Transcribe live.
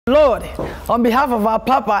Lord, on behalf of our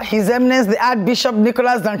Papa, His Eminence, the Archbishop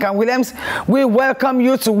Nicholas Duncan-Williams, we welcome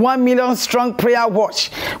you to 1 Million Strong Prayer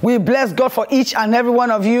Watch. We bless God for each and every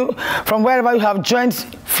one of you from wherever you have joined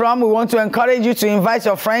from. We want to encourage you to invite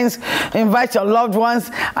your friends, invite your loved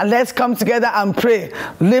ones, and let's come together and pray,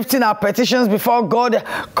 lifting our petitions before God,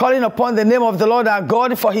 calling upon the name of the Lord our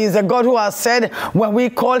God, for He is a God who has said, when we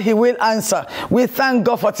call, He will answer. We thank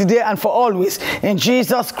God for today and for always, in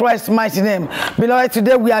Jesus Christ's mighty name. Beloved,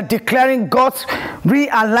 today we are declaring God's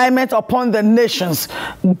realignment upon the nations.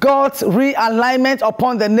 God's realignment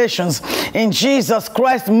upon the nations in Jesus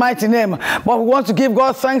Christ's mighty name. But we want to give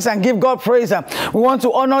God thanks and give God praise. We want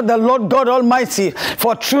to honor the Lord God Almighty,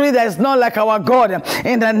 for truly there is none like our God.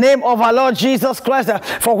 In the name of our Lord Jesus Christ,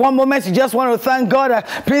 for one moment you just want to thank God.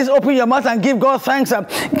 Please open your mouth and give God thanks.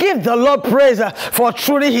 Give the Lord praise, for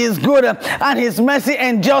truly He is good and His mercy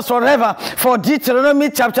endures forever. For Deuteronomy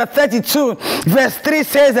chapter 32 verse 3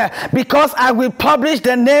 says, because I will publish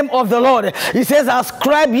the name of the Lord. He says,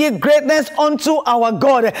 ascribe ye greatness unto our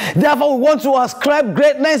God. Therefore we want to ascribe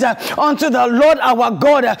greatness unto the Lord our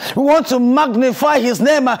God. We want to magnify His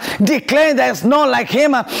name, declaring there is none like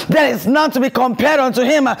Him, there is none to be compared unto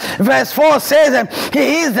Him. Verse 4 says,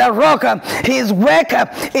 He is the rock, His work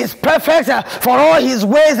is perfect, for all His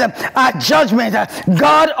ways are judgment.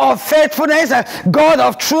 God of faithfulness, God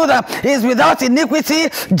of truth, is without iniquity,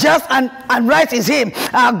 just and right is He.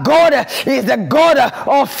 Our God is the God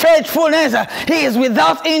of faithfulness. He is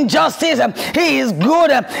without injustice. He is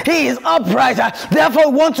good. He is upright.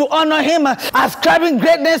 Therefore we want to honor Him, ascribing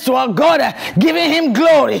greatness to our God, giving Him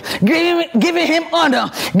glory, giving Him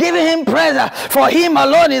honor, giving Him praise, for Him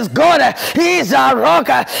alone is God. He is our rock.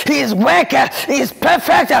 His work is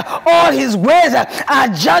perfect. All His ways are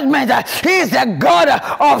judgment. He is the God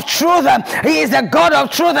of truth. He is the God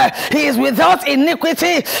of truth. He is without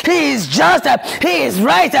iniquity. He is just. He is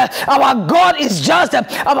right. Our God is just.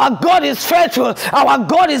 Our God is faithful. Our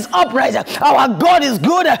God is upright. Our God is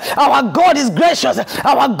good. Our God is gracious.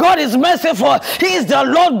 Our God is merciful. He is the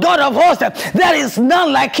Lord God of hosts. There is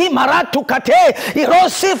none like Him. There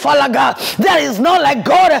is none like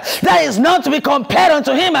God. There is none to be compared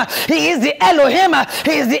unto Him. He is the Elohim.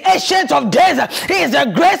 He is the Ancient of Days. He is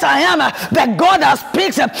the great I am, the God that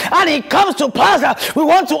speaks and He comes to pass. We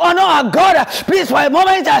want to honor our God. Please, for a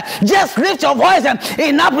moment, just lift your voice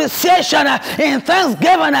in appreciation, in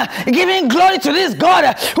thanksgiving, giving glory to this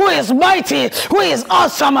God who is mighty, who is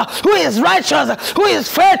awesome, who is righteous, who is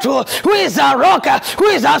faithful, who is our rock, who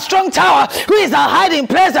is our strong tower, who is our hiding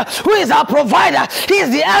place, who is our provider. He is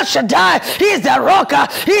the El Shaddai. He is the rock.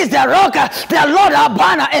 He is the rock, the Lord our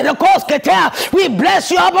banner, and the cause Keter. We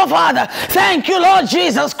bless you, Abba Father. Thank you, Lord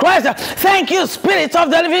Jesus Christ. Thank you, Spirit of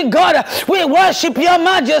the living God. We worship your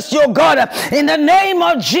majesty, O God, in the name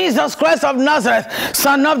of Jesus Christ of Nazareth,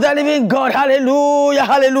 Son of the living God. Hallelujah,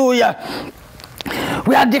 hallelujah.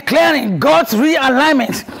 We are declaring God's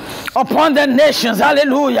realignment upon the nations.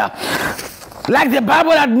 Hallelujah. Like the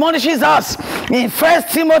Bible admonishes us in 1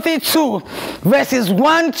 Timothy 2 verses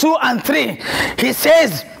 1, 2 and 3. He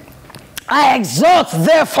says, I exhort,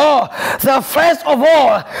 therefore, the first of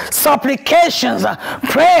all, supplications,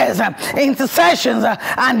 prayers, intercessions,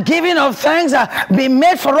 and giving of thanks be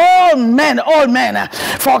made for all men,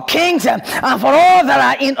 for kings, and for all that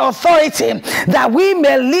are in authority, that we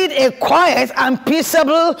may lead a quiet and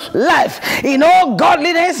peaceable life in all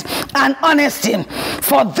godliness and honesty.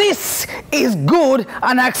 For this is good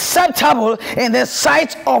and acceptable in the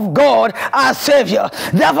sight of God our Savior.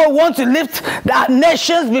 Therefore, we want to lift the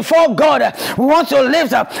nations before God. We want to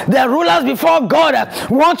lift up the rulers before God.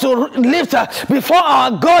 We want to lift up before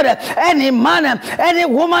our God any man, any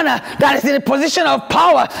woman that is in a position of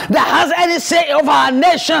power, that has any say over our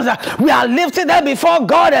nations. We are lifting them before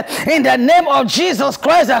God in the name of Jesus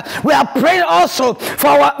Christ. We are praying also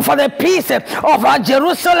for the peace of our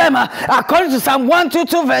Jerusalem. According to Psalm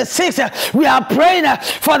 122 verse 6, we are praying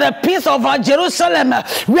for the peace of our Jerusalem.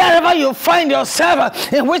 Wherever you find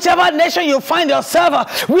yourself, in whichever nation you find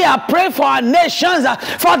yourself, we are praying for our nations,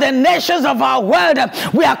 for the nations of our world.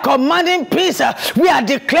 We are commanding peace. We are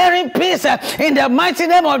declaring peace in the mighty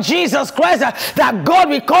name of Jesus Christ, that God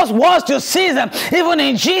will cause wars to cease. Even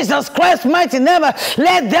in Jesus Christ's mighty name,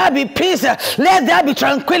 let there be peace. Let there be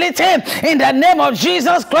tranquility in the name of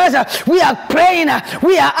Jesus Christ. We are praying.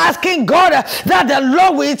 We are asking God that the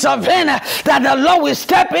Lord will intervene, that the Lord will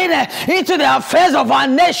step in into the affairs of our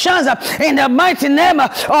nations in the mighty name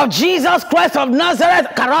of Jesus Christ of Nazareth,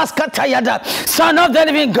 Son of the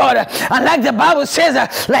living God. And like the Bible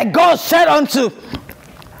says, like God said unto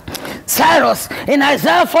Cyrus. In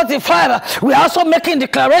Isaiah 45, we are also making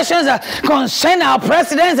declarations concerning our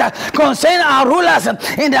presidents, concerning our rulers,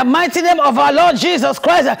 in the mighty name of our Lord Jesus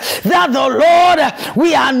Christ, that the Lord,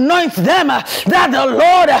 we anoint them, that the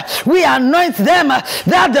Lord, we anoint them,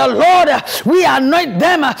 that the Lord, we anoint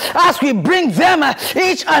them as we bring them,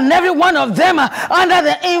 each and every one of them, under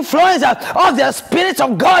the influence of the Spirit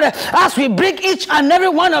of God, as we bring each and every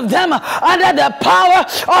one of them under the power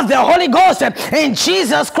of the Holy Ghost, in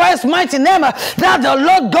Jesus Christ's mighty name, that the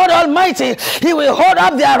Lord God Almighty, He will hold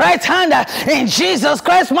up their right hand, in Jesus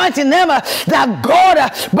Christ's mighty name, that God,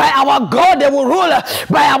 by our God they will rule,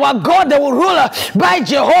 by our God they will rule, by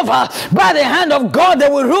Jehovah, by the hand of God they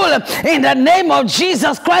will rule, in the name of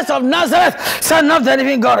Jesus Christ of Nazareth, Son of the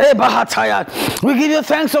living God. We give you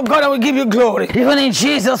thanks, oh God, and we give you glory, even in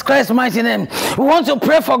Jesus Christ's mighty name. We want to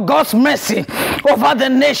pray for God's mercy over the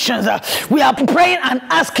nations. We are praying and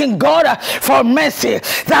asking God for mercy,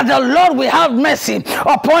 that the Lord will have mercy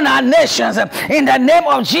upon our nations, in the name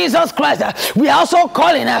of Jesus Christ. We are also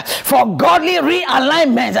calling for godly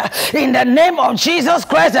realignment, in the name of Jesus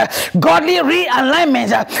Christ. Godly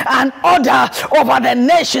realignment and order over the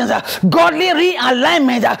nations. Godly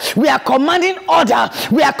realignment. We are commanding order.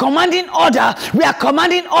 We are commanding order. We are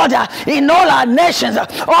commanding order in all our nations,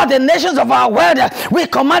 all the nations of our world. We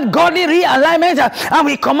command godly realignment and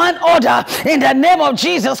we command order in the name of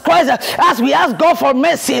Jesus Christ. As we ask God for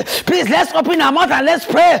mercy, please let's open our mouth and let's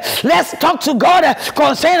pray. Let's talk to God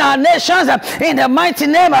concerning our nations, in the mighty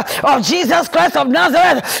name of Jesus Christ of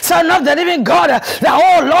Nazareth, Son of the living God. The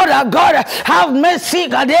oh Lord our God, have mercy,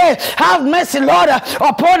 God, have mercy, Lord,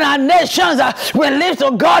 upon our nations. We lift,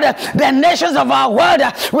 to God, the nations of our world.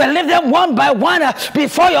 We lift them one by one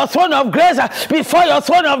before your throne of grace, before your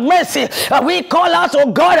throne of mercy. We call out,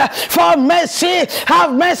 oh God, for mercy.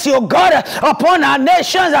 Have mercy, oh God, upon our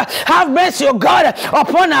nations. Have mercy, oh God,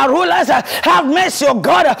 upon our rulers. Have mercy, oh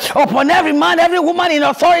God, upon every man, every woman in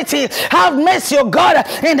authority. Have mercy, oh God,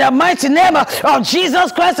 in the mighty name of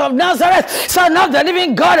Jesus Christ of Nazareth, Son of the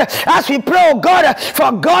living God. As we pray, oh God,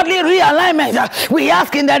 for godly realignment, we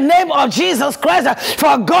ask in the name of Jesus Christ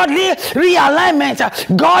for godly realignment,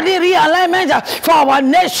 godly realignment for our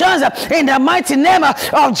nations, in the mighty name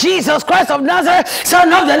of Jesus Christ of Nazareth,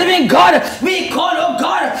 Son of the living God. We call, oh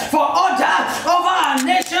God, for order over our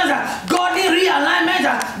nations, godly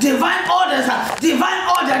realignment, divine orders, divine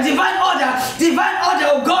order, divine order, divine order,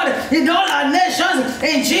 oh God, in all our nations,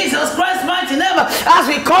 in Jesus Christ's mighty name. As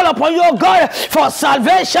we call upon you, oh God, for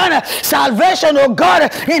salvation, salvation, oh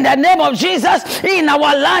God, in the name of Jesus, in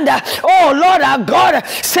our land. Oh Lord our God,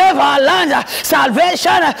 save our land,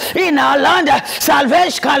 salvation in our land,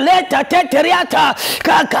 salvation,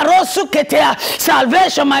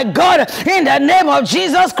 salvation, my God, in the name of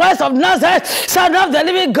Jesus Christ of Nazareth, Son of the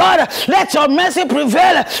living God. Let your mercy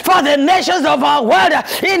prevail for the nations of our world,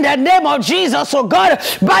 in the name of Jesus, oh God.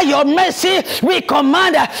 By your mercy we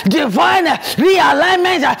command divine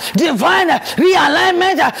realignment, divine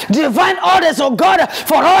realignment, divine orders, oh God,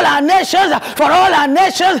 for all our nations, for all our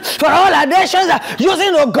nations, for all our nations,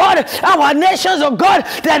 using, oh God, our nations, oh God,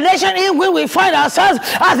 the nation in which we find ourselves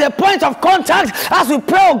as a point of contact, as we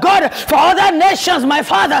pray, oh God, for other nations, my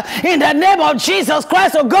Father, in the name of Jesus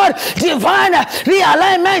Christ, oh God. Divine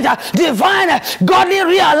realignment, divine godly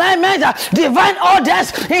realignment, divine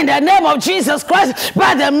orders, in the name of Jesus Christ,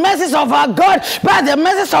 by the mercies of our God, by the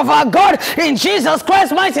mercies of our God, in Jesus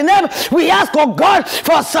Christ's mighty name. We ask, oh God,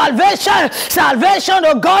 for salvation, salvation,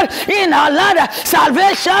 oh God, in our land,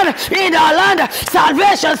 salvation in our land,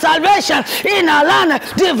 salvation, salvation in our land,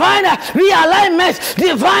 divine realignment,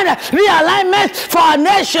 divine realignment for our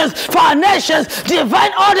nations, for our nations,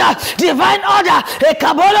 divine order, divine order,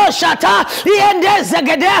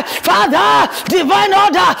 Father, divine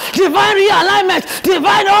order, divine realignment,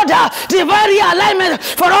 divine order, divine realignment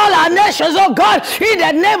for all our nations, oh God, in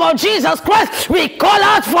the name of Jesus Christ. We call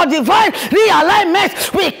out for divine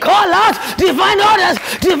realignment, we call out divine orders,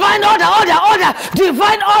 divine order, order,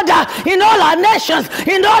 divine order in all our nations,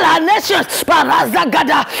 in all our nations.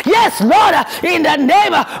 Yes, Lord, in the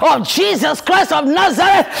name of Jesus Christ of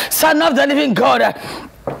Nazareth, Son of the living God.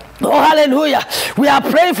 Oh, hallelujah. We are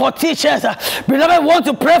praying for teachers. Beloved, we want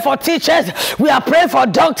to pray for teachers. We are praying for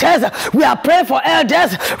doctors. We are praying for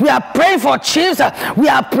elders. We are praying for chiefs. We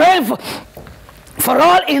are praying For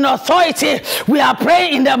all in authority, we are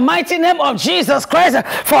praying in the mighty name of Jesus Christ.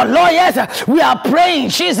 For lawyers, we are praying in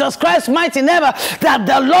Jesus Christ's mighty name that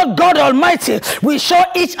the Lord God Almighty will show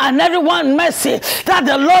each and every one mercy. That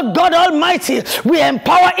the Lord God Almighty will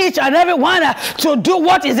empower each and every one to do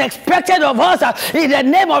what is expected of us in the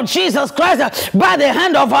name of Jesus Christ, by the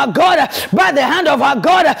hand of our God, by the hand of our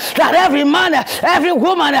God, that every man, every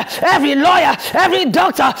woman, every lawyer, every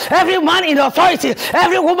doctor, every man in authority,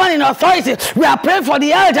 every woman in authority, we are praying for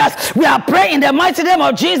the elders. We are praying in the mighty name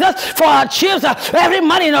of Jesus for our chiefs, every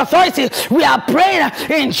man in authority. We are praying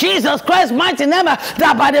in Jesus Christ's mighty name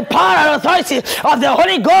that by the power and authority of the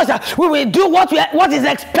Holy Ghost, we will do what is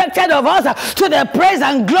expected of us to the praise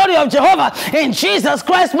and glory of Jehovah. In Jesus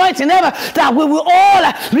Christ's mighty name, that we will all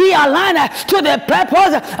realign to the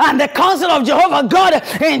purpose and the counsel of Jehovah God.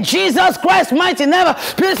 In Jesus Christ's mighty name,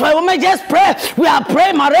 please, for a moment, just pray. We are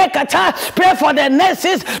praying, Marekata. Pray for the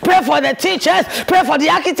nurses, pray for the teachers, pray for the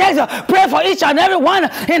architects, pray for each and every one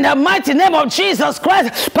in the mighty name of Jesus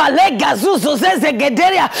Christ. Father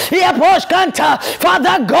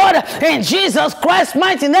God, in Jesus Christ's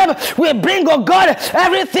mighty name, we bring, oh God,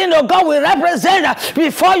 everything, oh God, we represent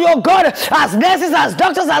before you, oh God, as nurses, as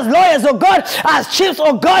doctors, as lawyers, oh God, as chiefs,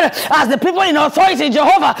 oh God, as the people in authority,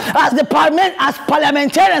 Jehovah, as the parliament, as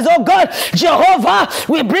parliamentarians, oh God, Jehovah,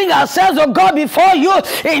 we bring ourselves, oh God, before you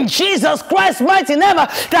in Jesus Christ's mighty name,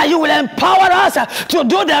 that you will empower us to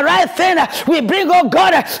do the right thing. We bring, oh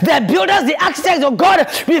God, the builders, the architects, oh God,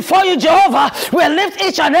 before you, Jehovah. We lift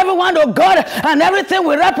each and every one, oh God, and everything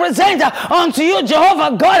we represent unto you,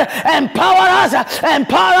 Jehovah God. Empower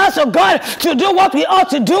us, oh God, to do what we ought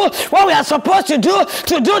to do, what we are supposed to do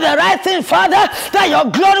the right thing, Father, that your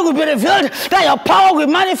glory will be revealed, that your power will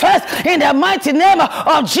manifest in the mighty name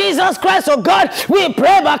of Jesus Christ, oh God. We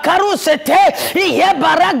pray,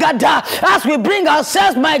 as we bring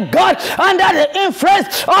ourselves, my God, under the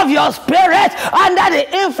influence of your Spirit, under the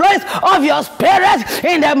influence of your Spirit,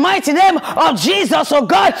 in the mighty name of Jesus, oh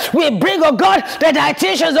God. We bring, oh God, the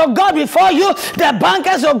dietitians, oh God, before you, the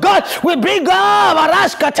bankers, oh God. We bring,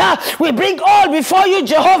 we bring all before you,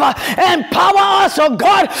 Jehovah. Empower us, oh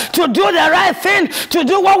God, to do the right thing, to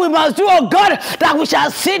do what we must do, oh God, that we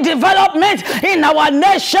shall see development in our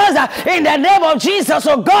nations, in the name of Jesus,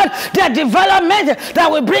 oh God. The development that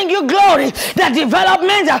will bring you glory, the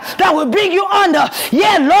development that will bring you honor.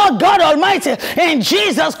 Yeah, Lord God Almighty, in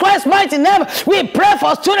Jesus Christ's mighty name, we pray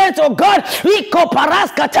for students, oh God.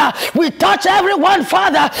 We touch everyone,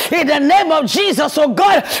 Father, in the name of Jesus, oh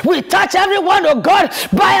God. We touch everyone, oh God,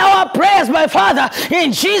 by our prayers, my Father,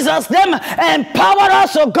 in Jesus' name. Empower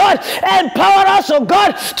us, oh God. Empower us, oh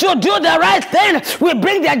God, to do the right thing. We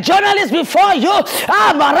bring the journalists before you.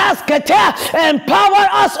 Empower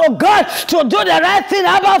us, oh God, to do the right thing,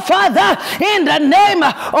 Abba Father, in the name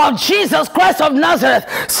of Jesus Christ of Nazareth,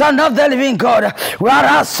 Son of the living God.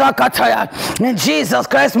 In Jesus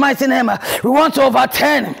Christ's mighty name, we want to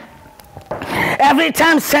overturn every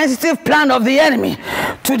time sensitive plan of the enemy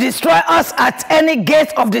to destroy us at any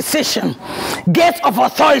gate of decision, gate of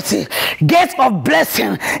authority, gate of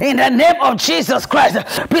blessing, in the name of Jesus Christ.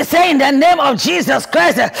 Please say, in the name of Jesus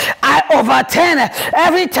Christ, I overturn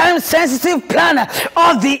every time sensitive plan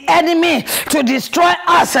of the enemy to destroy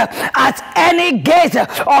us at any gate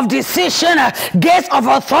of decision, gate of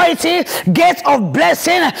authority, gate of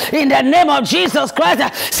blessing, in the name of Jesus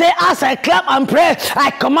Christ. Say, as I clap and pray,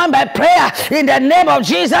 I command by prayer, in the name of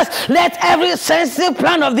Jesus, let every sensitive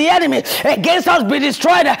plan of the enemy against us be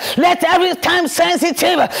destroyed. Let every time sensitive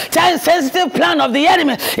plan of the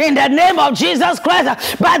enemy, in the name of Jesus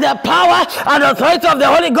Christ, by the power and authority of the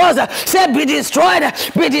Holy Ghost, say, be destroyed,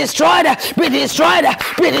 be destroyed, be destroyed,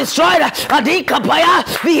 be destroyed.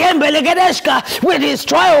 We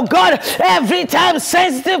destroy, oh God, every time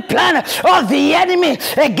sensitive plan of the enemy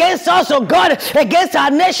against us, oh God, against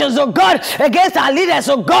our nations, oh God, against our leaders,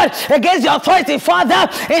 oh God, against your authority, Father,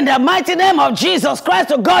 in the mighty name of Jesus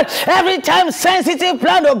Christ, oh God. Every time sensitive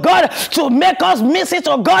plan, oh God, to make us miss it,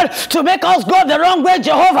 oh God, to make us go the wrong way,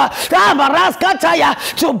 Jehovah,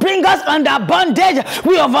 to bring us under bondage,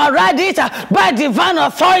 we override it by divine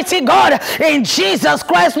authority, God, in Jesus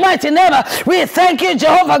Christ's mighty name. We thank you,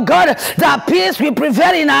 Jehovah God, that peace will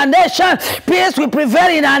prevail in our nation, peace will prevail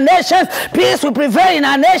in our nations, peace will prevail in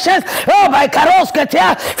our nations. Oh, by Karos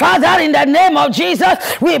Katia, Father, in the name of Jesus,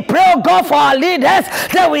 we pray, oh God, for our leaders,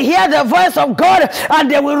 they will hear the voice of God and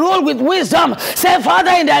they will rule with wisdom. Say,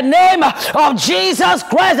 Father, in the name of Jesus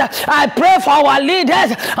Christ, I pray for our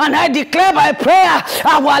leaders and I declare by prayer,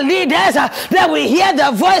 our leaders, they will hear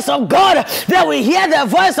the voice of God. They will hear the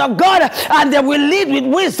voice of God and they will lead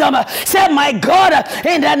with wisdom. Say, my God,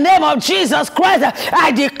 in the name of Jesus Christ,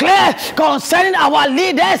 I declare concerning our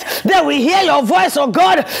leaders, they will hear your voice, oh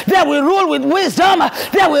God. They will rule with wisdom.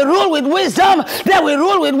 They will rule with wisdom. They will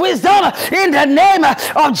rule with wisdom in the name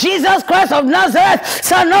of Jesus Christ of Nazareth,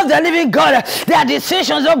 Son of the living God. Their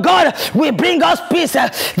decisions, oh God, will bring us peace.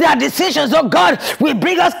 Their decisions, oh God, will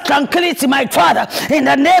bring us tranquility, my Father, in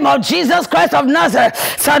the name of Jesus Christ of Nazareth,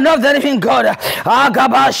 Son of the living God.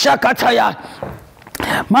 Agaba Shakataya.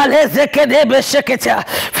 In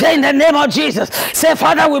the name of Jesus, say,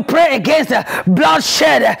 Father, we pray against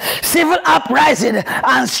bloodshed, civil uprising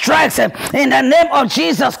and strikes in the name of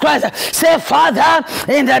Jesus Christ. Say, Father,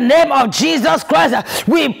 in the name of Jesus Christ,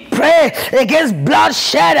 we pray against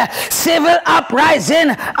bloodshed, civil uprising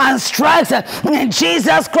and strikes in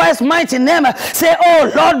Jesus Christ's mighty name. Say,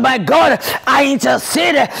 oh Lord my God, I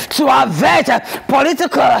intercede to avert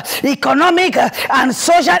political, economic and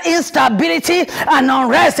social instability and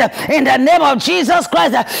unrest in the name of Jesus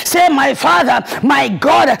Christ. Say, my Father, my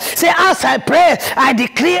God, say, as I pray, I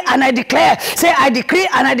decree and I declare. Say, I decree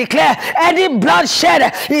and I declare, any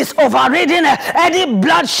bloodshed is overridden, any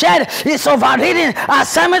bloodshed is overridden,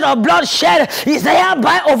 assignment of bloodshed is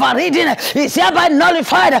hereby overridden, is hereby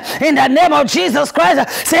nullified in the name of Jesus Christ.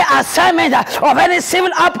 Say, assignment of any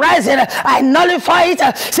civil uprising, I nullify it.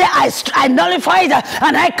 Say, I nullify it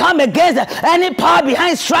and I come against any power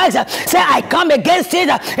behind strikes. Say, I come against it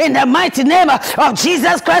in the mighty name of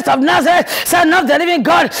Jesus Christ of Nazareth, Son of the living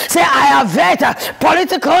God. Say, I avert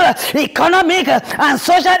political, economic and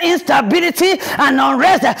social instability and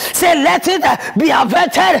unrest. Say, let it be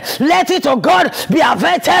averted. Let it, oh God, be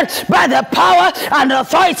averted by the power and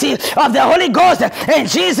authority of the Holy Ghost in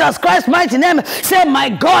Jesus Christ's mighty name. Say, my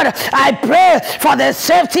God, I pray for the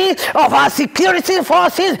safety of our security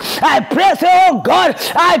forces. I pray, oh God,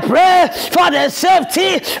 I pray for the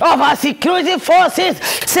safety of our security forces.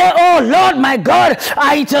 Say, oh Lord my God,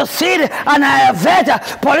 I intercede and I avert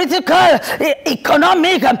political,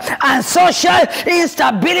 economic and social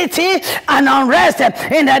instability and unrest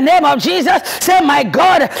in the name of Jesus. Say, my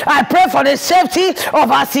God, I pray for the safety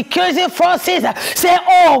of our security forces. Say,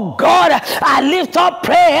 oh God, I lift up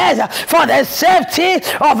prayers for the safety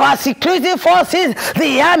of our security forces,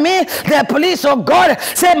 the army, the police, oh God.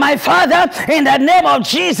 Say, my Father, in the name of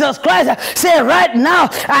Jesus Christ, say, right now,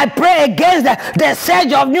 I pray against the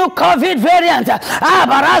surge of new COVID variant.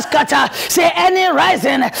 Say, any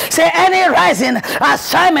rising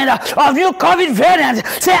assignment of new COVID variant.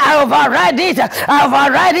 Say, I override it. I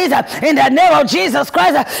override it in the name of Jesus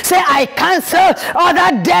Christ. Say, I cancel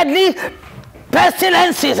other deadly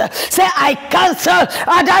pestilences. Say, I cancel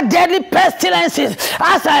other deadly pestilences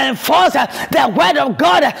as I enforce the word of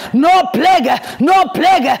God. No plague, no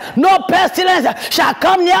pestilence shall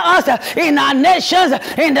come near us in our nations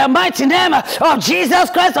in the mighty name of Jesus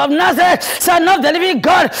Christ of Nazareth, Son of the living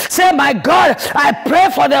God. Say, my God, I pray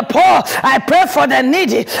for the poor, I pray for the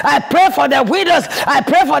needy, I pray for the widows, I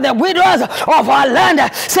pray for the widows of our land.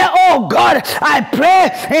 Say, oh God, I pray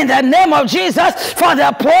in the name of Jesus for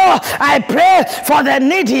the poor, I pray for the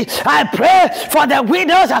needy, I pray for the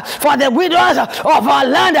widows of our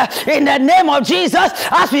land in the name of Jesus.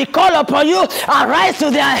 As we call upon you, arise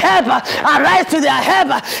to their help, arise to their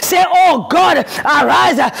help. Say, oh God,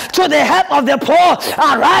 arise to the help of the poor,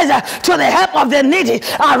 arise to the help of the needy,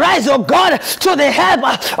 arise, oh God, to the help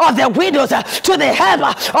of the widows, to the help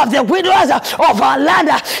of the widows of our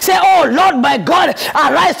land. Say, oh Lord my God,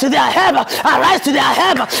 arise to their help, arise to their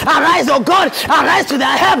help, arise, oh God, arise to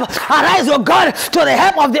their help, arise, oh God, to the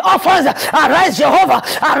help of the orphans. Arise, Jehovah.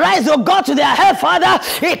 Arise, oh God, to their help, Father.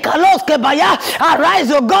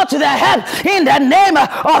 Arise, oh God, to their help in the name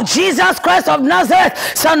of Jesus Christ of Nazareth,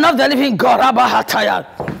 Son of the living God.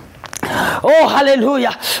 Oh,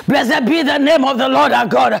 hallelujah. Blessed be the name of the Lord our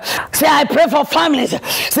God. Say, I pray for families.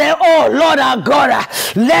 Say, oh Lord our God,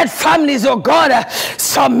 let families, oh God,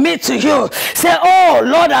 submit to you. Say, oh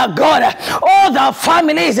Lord our God, all the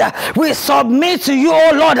families will submit to you,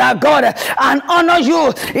 oh Lord our God, and honor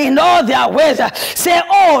you in all their ways. Say,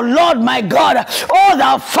 oh Lord my God, all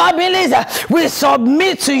the families will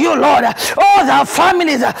submit to you, Lord. All the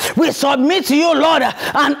families will submit to you, Lord,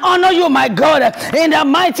 and honor you, my God, in the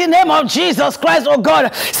mighty name of Jesus Christ, oh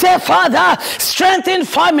God. Say, Father, strengthen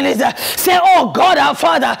families. Say, oh God, our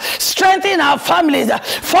Father, strengthen our families,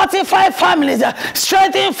 fortify families, strengthen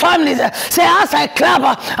strengthen families. Say, as I clap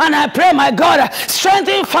and I pray, my God,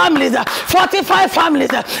 strengthen families, fortify families,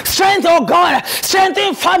 strength, oh God,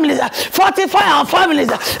 strengthen families, fortify our families.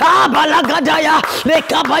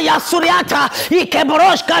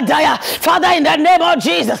 Father, in the name of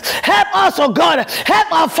Jesus, help us, oh God,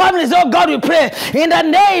 help our families, oh God, we pray, in the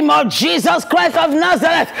name of Jesus Christ of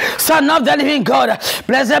Nazareth, Son of the living God.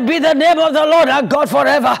 Blessed be the name of the Lord our God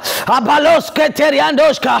forever.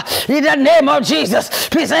 In the name of Jesus,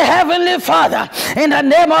 please say, Heavenly Father, in the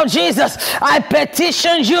name of Jesus, I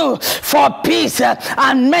petition you for peace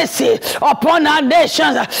and mercy upon our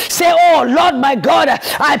nations. Say, oh Lord my God,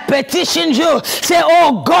 I petition you. Say,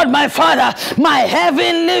 oh God my Father, my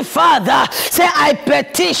Heavenly Father, say, I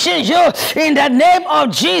petition you in the name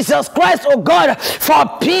of Jesus Christ, oh God,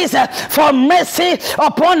 for peace, for mercy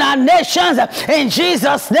upon our nations. In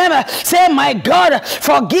Jesus' name, say, my God,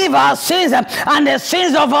 forgive our sins and the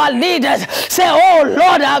sins of our leaders. Say, oh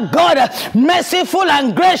Lord our God, merciful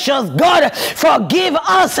and gracious God, forgive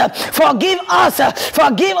us,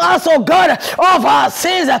 oh God, of our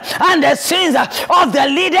sins and the sins of the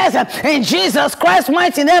leaders. In Jesus Christ's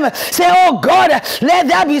mighty name, say, oh God, let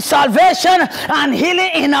there be salvation and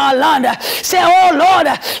healing in our land. Say, oh Lord,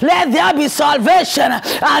 let there be salvation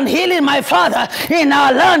and healing, my Father, in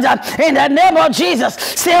our land. In the name of Jesus,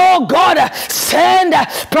 say, oh God, send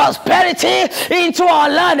prosperity into our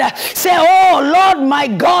land. Say, oh Lord my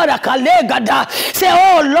God, say,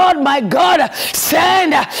 oh Lord my God,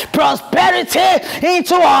 send prosperity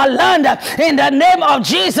into our land. In the name of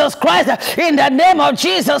Jesus Christ, in the name of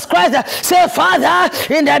Jesus Christ, say, Father,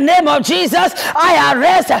 in the name of Jesus, I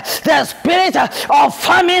arrest the spirit of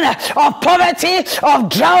famine, of poverty, of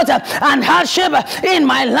drought and hardship in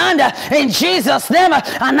my land, in Jesus' name,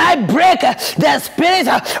 and I break the spirit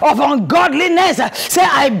of ungodliness. Say,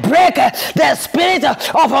 I break the spirit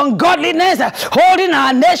of ungodliness holding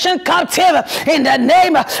our nation captive in the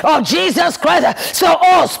name of Jesus Christ. So,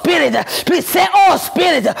 oh spirit, please say, oh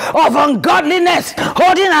spirit of ungodliness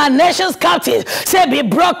holding our nations captive, say, be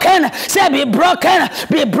broken, say, be broken,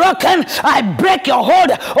 be broken. I break your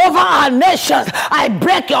hold over our nations. I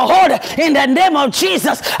break your hold in the name of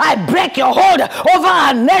Jesus. I break your hold over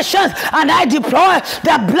our nations, and I deploy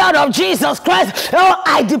the blood of Jesus Christ. Oh,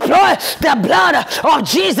 I deploy the blood of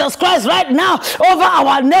Jesus Christ right now over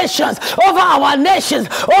our nations, over our nations,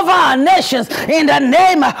 over our nations, in the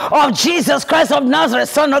name of Jesus Christ of Nazareth,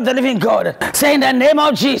 Son of the living God. Say, in the name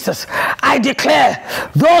of Jesus, I declare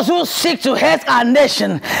those who seek to hate our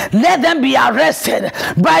nation, let them be arrested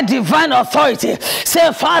by divine authority.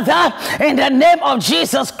 Say, Father, in the name of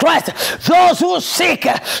Jesus Christ, those who seek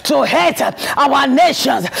to hate our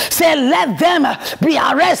nations, say, let them be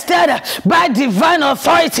arrested by divine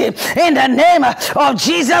authority in the name of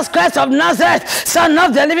Jesus Christ of Nazareth, Son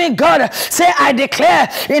of the living God. Say, I declare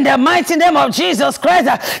in the mighty name of Jesus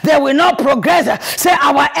Christ, they will not progress. Say,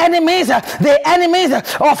 our enemies, the enemies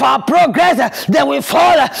of our progress, they will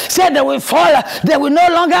fall. Say, they will fall. They will no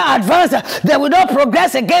longer advance. They will not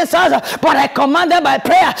progress against us, but I command them by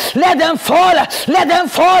prayer, let them fall, let them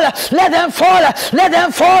fall, let them fall, let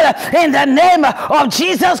them fall in the name of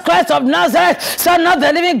Jesus Christ of Nazareth, Son of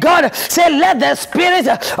the living God. Say, let the spirit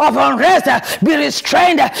of unrest be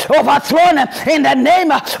restrained, overthrown in the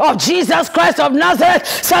name of Jesus Christ of Nazareth,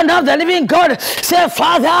 Son of the living God. Say,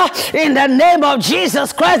 Father, in the name of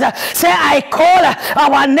Jesus Christ, say, I call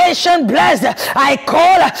our nation blessed. I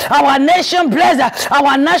call our nation blessed,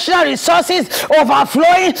 our national resources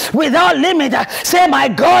overflowing without limit. Say, my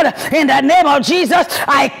God, in the name of Jesus,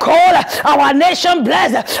 I call our nation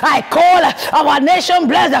blessed. I call our nation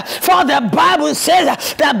blessed. For the Bible says,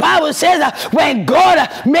 when God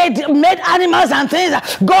made animals and things,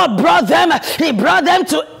 God brought them, he brought them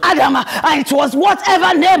to Adam, and it was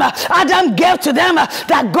whatever name Adam gave to them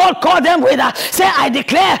that God called them with. Say, I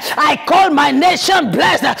declare, I call my nation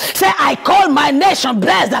blessed. Say, I call my nation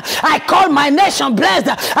blessed. I call my nation blessed.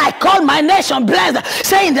 I call my nation blessed.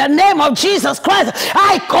 Say, in the name of Jesus Christ,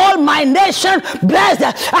 I call my nation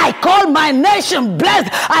blessed. I call my nation blessed.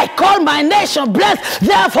 I call my nation blessed.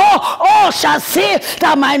 Therefore, all shall see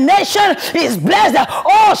that my nation is blessed.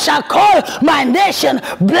 All shall call my nation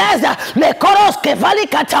blessed.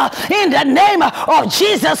 In the name of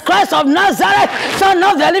Jesus Christ of Nazareth, Son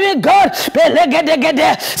of the living God.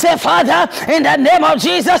 Say, Father, in the name of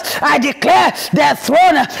Jesus, I declare the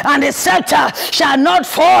throne and the scepter shall not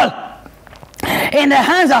fall in the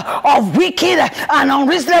hands of wicked and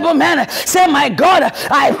unreasonable men. Say, my God,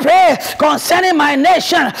 I pray concerning my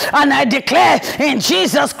nation, and I declare in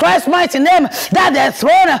Jesus Christ's mighty name that the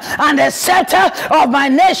throne and the scepter of my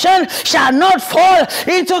nation shall not fall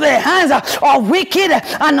into the hands of wicked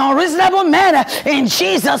and unreasonable men. In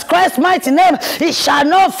Jesus Christ's mighty name, it shall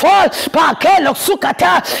not fall.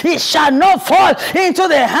 It shall not fall into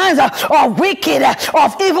the hands of wicked,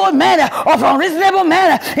 of evil men, of unreasonable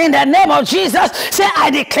men. In the name of Jesus, say, I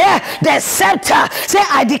declare the scepter. Say,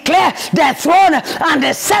 I declare the throne and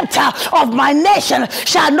the scepter of my nation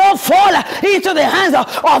shall not fall into the hands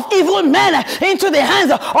of evil men, into the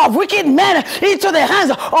hands of wicked men, into the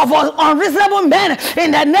hands of unreasonable men.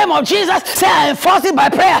 In the name of Jesus, say, I enforce it by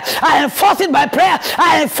prayer. I enforce it by prayer.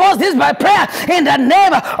 I enforce this by prayer. In the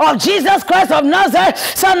name of Jesus Christ of Nazareth,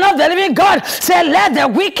 Son of the living God, say, let the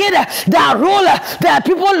wicked that rule the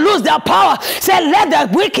people lose their power. Say, let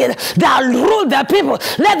the wicked that rule the people,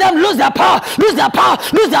 let them lose their power, lose their power,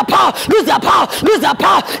 lose their power, lose their power, lose their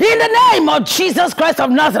power. In the name of Jesus Christ of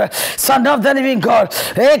Nazareth, Son of the living God.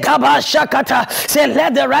 Say,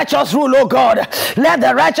 let the righteous rule, O God. Let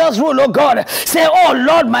the righteous rule, O God. Say, oh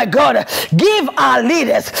Lord my God, give our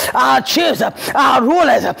leaders, our chiefs, our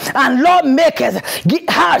rulers, and lawmakers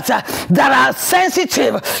hearts that are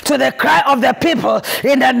sensitive to the cry of the people.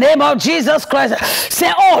 In the name of Jesus Christ.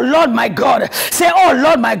 Say, oh Lord my God. Say, oh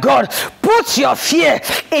Lord my God, put your fear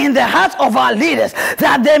in the hearts of our leaders,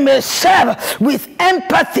 that they may serve with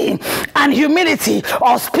empathy and humility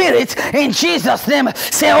of spirit. In Jesus' name.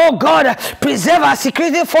 Say, oh God, preserve our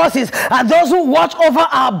security forces and those who watch over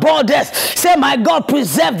our borders. Say, my God,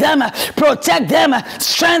 preserve them, protect them,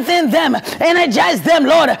 strengthen them, energize them,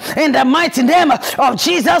 Lord, in the mighty name of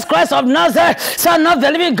Jesus Christ of Nazareth, Son of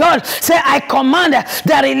the living God. Say, I command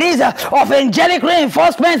the release of angelic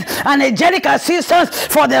reinforcement and angelic assistance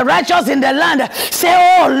for the righteous in the land. Say,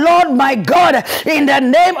 oh Lord my God, in the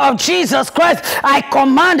name of Jesus Christ, I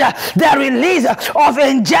command the release of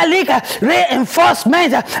angelic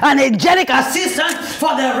reinforcement and angelic assistance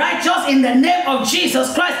for the righteous in the name of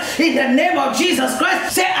Jesus Christ. In the name of Jesus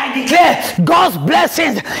Christ, say, I declare God's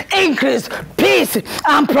blessings, increase, peace,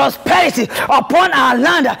 and prosperity upon our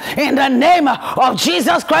land in the name of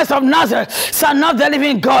Jesus Christ of Nazareth, Son of the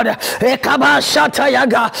living God.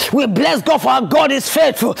 We bless God for our God is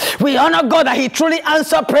faithful. We honor God that He truly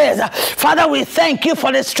answers prayers. Father, we thank you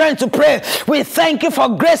for the strength to pray. We thank you for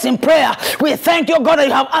grace in prayer. We thank you, God, that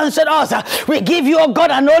you have answered us. We give you, oh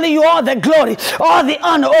God, and only you all the glory, all the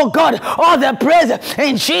honor, oh God, all the praise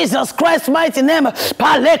in Jesus Christ's mighty name.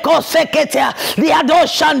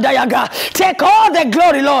 Take all the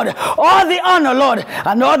glory, Lord, all the honor, Lord,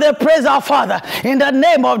 and all the praise, our Father, in the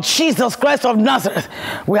name of Jesus Christ of Nazareth.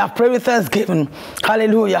 We have prayed with thanksgiving.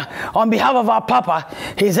 Hallelujah. On behalf of our Papa,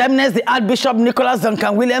 His Eminence the Archbishop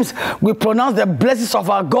Duncan-Williams, we pronounce the blessings of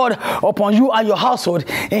our God upon you and your household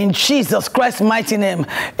in Jesus Christ's mighty name.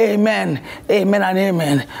 Amen. Amen and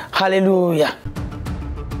amen. Hallelujah.